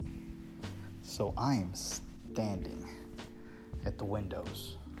So I am standing at the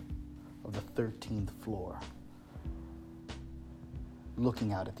windows of the 13th floor,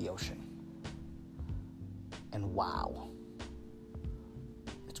 looking out at the ocean. And wow,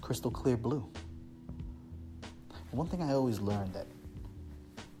 it's crystal clear blue. And one thing I always learned, that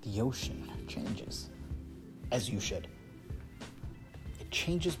the ocean changes, as you should. It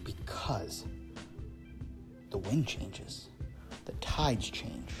changes because the wind changes, the tides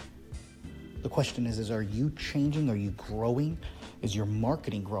change. The question is are you changing? Are you growing? Is your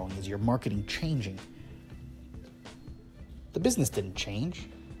marketing growing? Is your marketing changing? The business didn't change.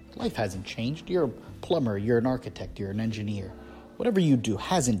 Life hasn't changed. You're a plumber, you're an architect, you're an engineer. Whatever you do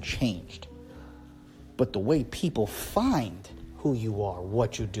hasn't changed. But the way people find who you are,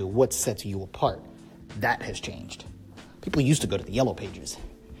 what you do, what sets you apart, that has changed. People used to go to the Yellow Pages.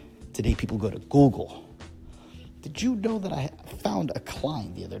 Today people go to Google. Did you know that I found a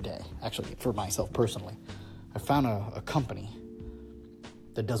client the other day? Actually, for myself personally. I found a company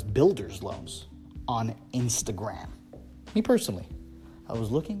that does builder's loans on Instagram. Me personally. I was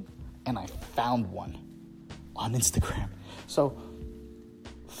looking and I found one on Instagram. So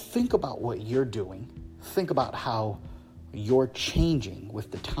think about what you're doing. Think about how you're changing with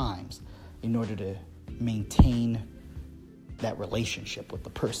the times in order to maintain that relationship with the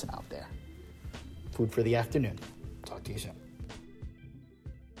person out there. Food for the afternoon. Talk to you soon.